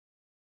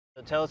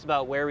So tell us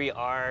about where we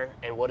are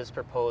and what is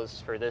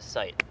proposed for this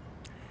site.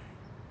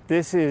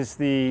 This is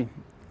the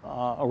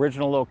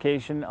original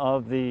location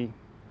of the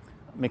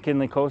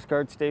McKinley Coast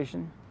Guard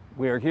Station.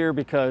 We are here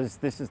because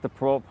this is the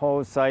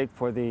proposed site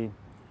for the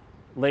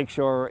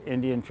Lakeshore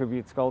Indian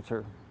Tribute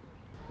Sculpture.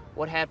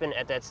 What happened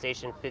at that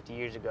station 50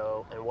 years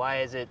ago, and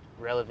why is it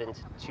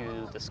relevant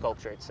to the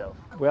sculpture itself?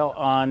 Well,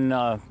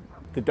 on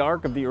the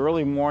dark of the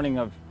early morning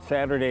of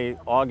Saturday,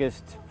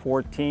 August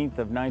 14th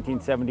of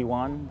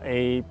 1971,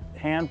 a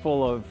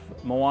handful of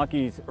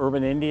Milwaukee's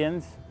urban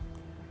Indians,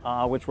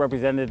 which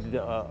represented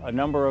a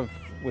number of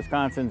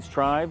Wisconsin's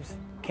tribes,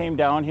 came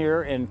down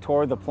here and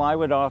tore the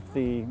plywood off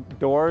the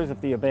doors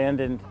of the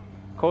abandoned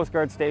Coast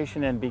Guard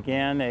station and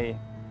began a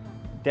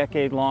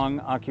decade-long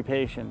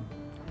occupation.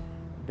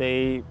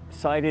 They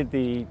cited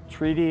the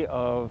Treaty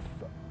of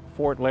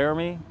Fort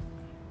Laramie,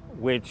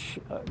 which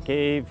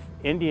gave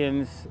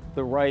Indians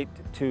the right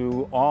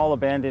to all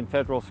abandoned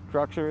federal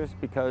structures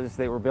because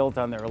they were built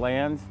on their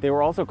lands. They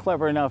were also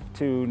clever enough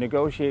to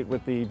negotiate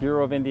with the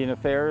Bureau of Indian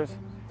Affairs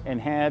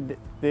and had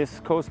this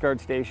Coast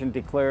Guard station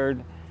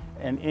declared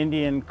an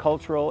Indian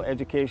cultural,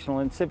 educational,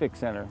 and civic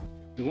center.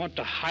 We want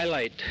to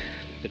highlight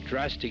the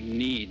drastic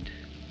need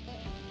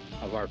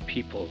of our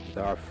people.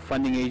 There are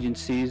funding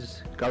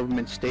agencies,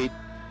 government, state,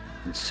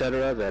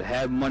 etc., that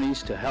have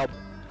monies to help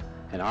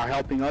and are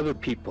helping other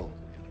people.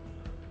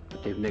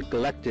 But they've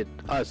neglected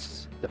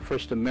us, the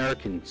first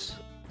Americans.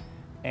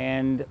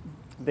 And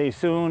they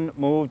soon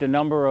moved a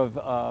number of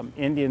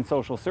Indian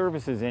social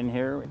services in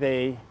here.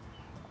 They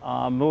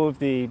moved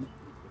the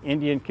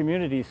Indian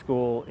Community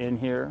School in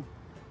here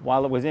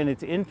while it was in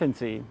its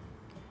infancy.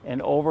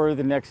 And over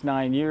the next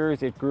 9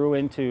 years, it grew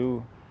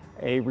into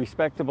a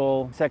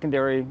respectable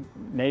secondary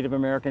Native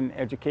American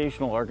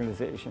educational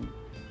organization.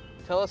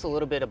 Tell us a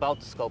little bit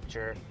about the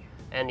sculpture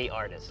and the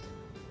artist.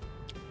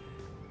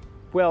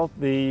 Well,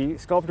 the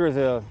sculptor is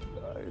a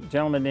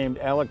gentleman named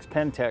Alex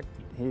Pentek.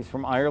 He's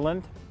from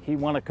Ireland. He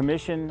won a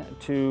commission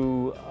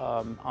to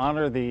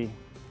honor the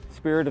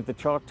spirit of the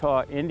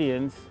Choctaw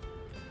Indians,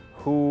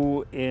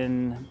 who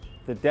in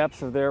the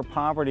depths of their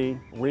poverty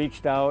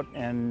reached out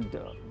and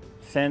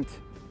sent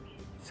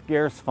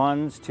scarce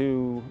funds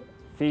to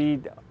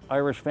feed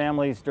Irish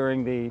families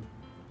during the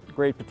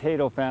Great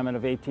Potato Famine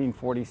of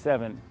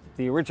 1847.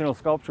 The original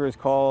sculpture is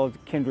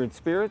called Kindred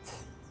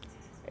Spirits,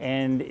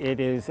 and it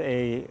is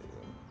a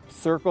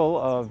circle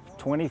of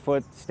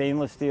 20-foot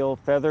stainless steel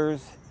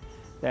feathers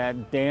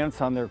that dance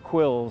on their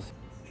quills.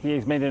 He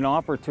has made an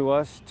offer to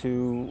us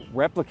to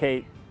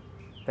replicate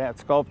that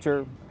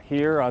sculpture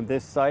here on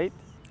this site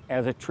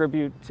as a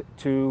tribute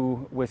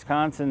to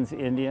Wisconsin's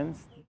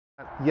Indians.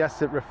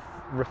 Yes, it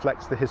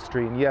reflects the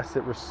history, and yes,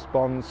 it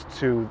responds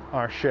to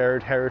our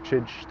shared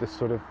heritage,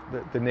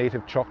 the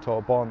native Choctaw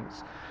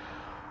bonds.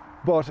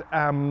 But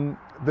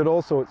that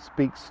also it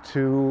speaks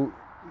to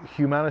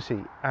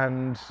humanity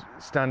and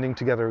standing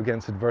together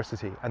against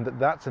adversity, and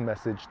that's a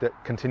message that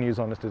continues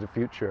on into the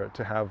future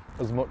to have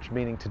as much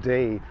meaning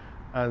today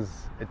as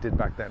it did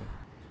back then.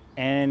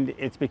 And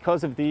it's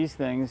because of these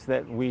things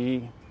that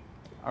we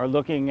are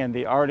looking, and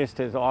the artist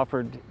has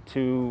offered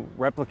to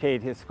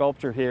replicate his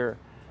sculpture here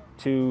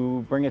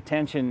to bring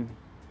attention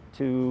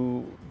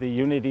to the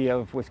unity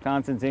of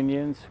Wisconsin's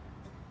Indians.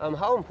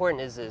 How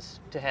important is this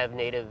to have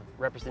Native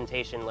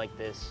representation like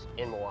this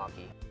in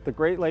Milwaukee? The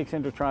Great Lakes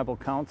Intertribal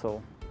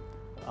Council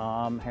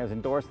has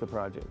endorsed the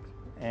project,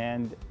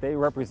 and they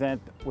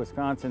represent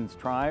Wisconsin's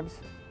tribes,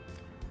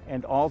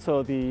 and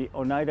also the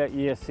Oneida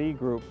ESC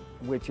Group,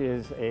 which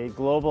is a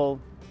global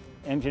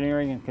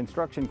engineering and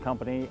construction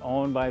company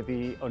owned by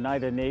the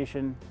Oneida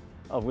Nation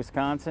of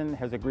Wisconsin,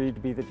 has agreed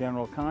to be the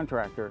general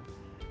contractor.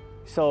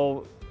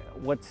 So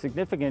what's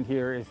significant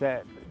here is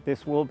that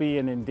this will be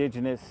an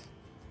indigenous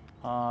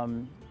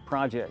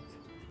project.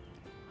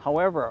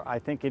 However, I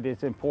think it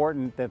is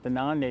important that the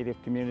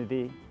non-Native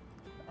community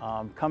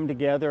come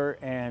together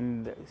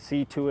and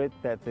see to it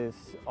that this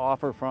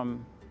offer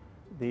from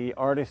the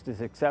artist is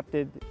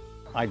accepted.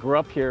 I grew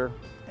up here,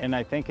 and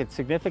I think it's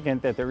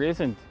significant that there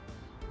isn't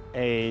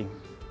a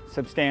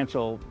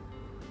substantial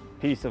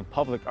piece of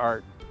public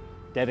art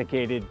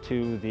dedicated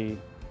to the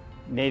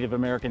Native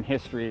American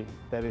history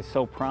that is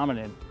so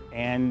prominent.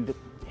 And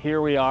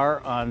here we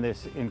are on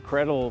this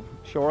incredible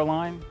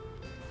shoreline,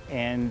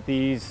 and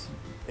these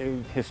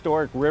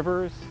historic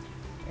rivers,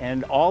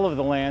 and all of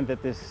the land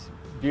that this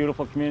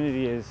beautiful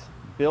community is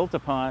built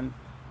upon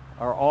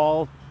are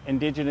all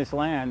indigenous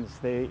lands.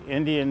 The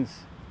Indians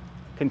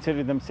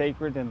considered them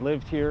sacred and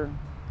lived here,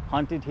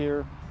 hunted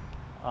here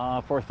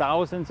for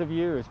thousands of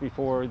years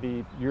before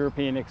the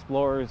European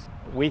explorers.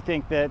 We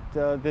think that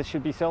this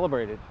should be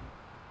celebrated.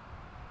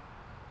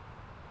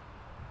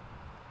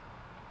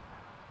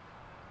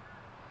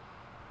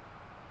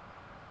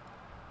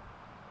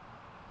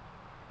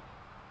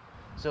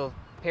 So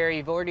Perry,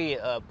 you've already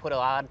put a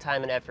lot of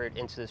time and effort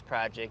into this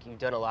project. You've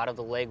done a lot of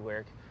the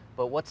legwork,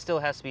 but what still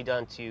has to be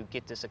done to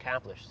get this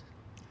accomplished?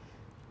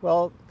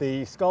 Well,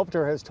 the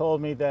sculptor has told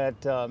me that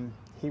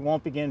he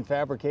won't begin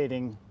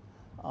fabricating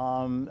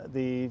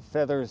the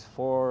feathers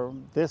for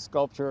this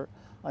sculpture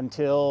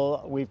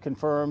until we've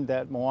confirmed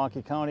that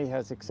Milwaukee County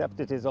has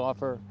accepted his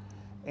offer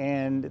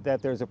and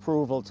that there's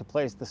approval to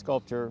place the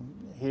sculpture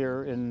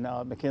here in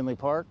McKinley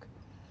Park,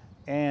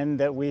 and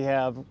that we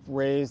have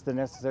raised the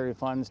necessary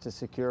funds to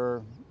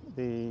secure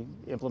the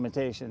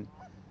implementation.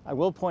 I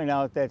will point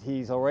out that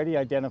he's already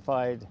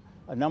identified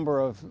a number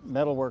of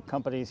metalwork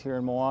companies here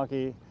in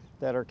Milwaukee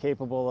that are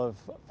capable of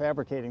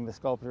fabricating the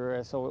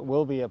sculpture, so it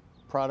will be a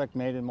product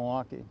made in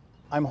Milwaukee.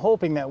 I'm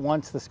hoping that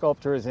once the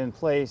sculpture is in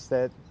place,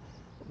 that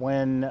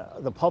when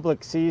the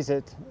public sees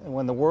it, and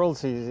when the world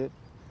sees it,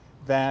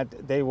 that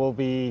they will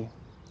be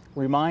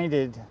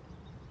reminded,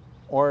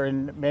 or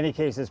in many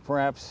cases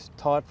perhaps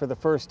taught for the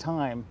first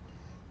time,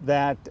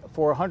 that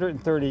for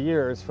 130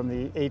 years, from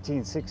the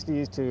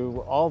 1860s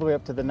to all the way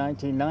up to the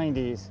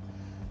 1990s,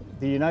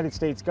 the United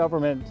States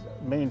government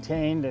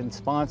maintained and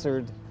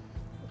sponsored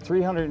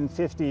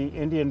 350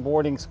 Indian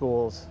boarding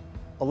schools,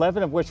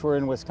 11 of which were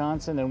in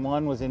Wisconsin and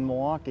one was in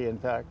Milwaukee, in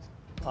fact.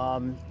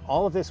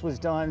 All of this was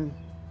done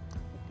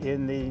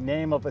in the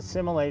name of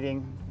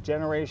assimilating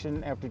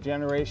generation after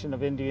generation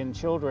of Indian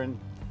children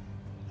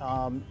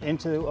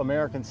into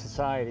American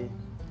society.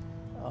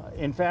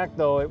 In fact,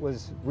 though, it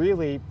was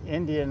really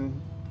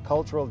Indian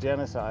cultural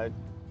genocide.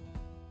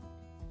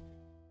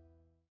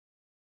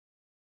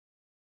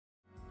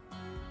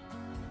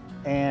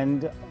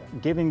 And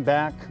giving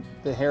back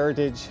the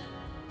heritage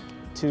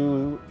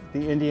to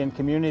the Indian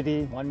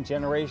community, one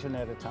generation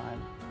at a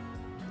time.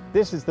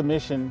 This is the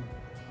mission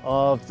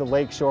of the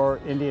Lakeshore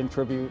Indian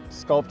Tribute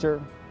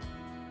Sculpture.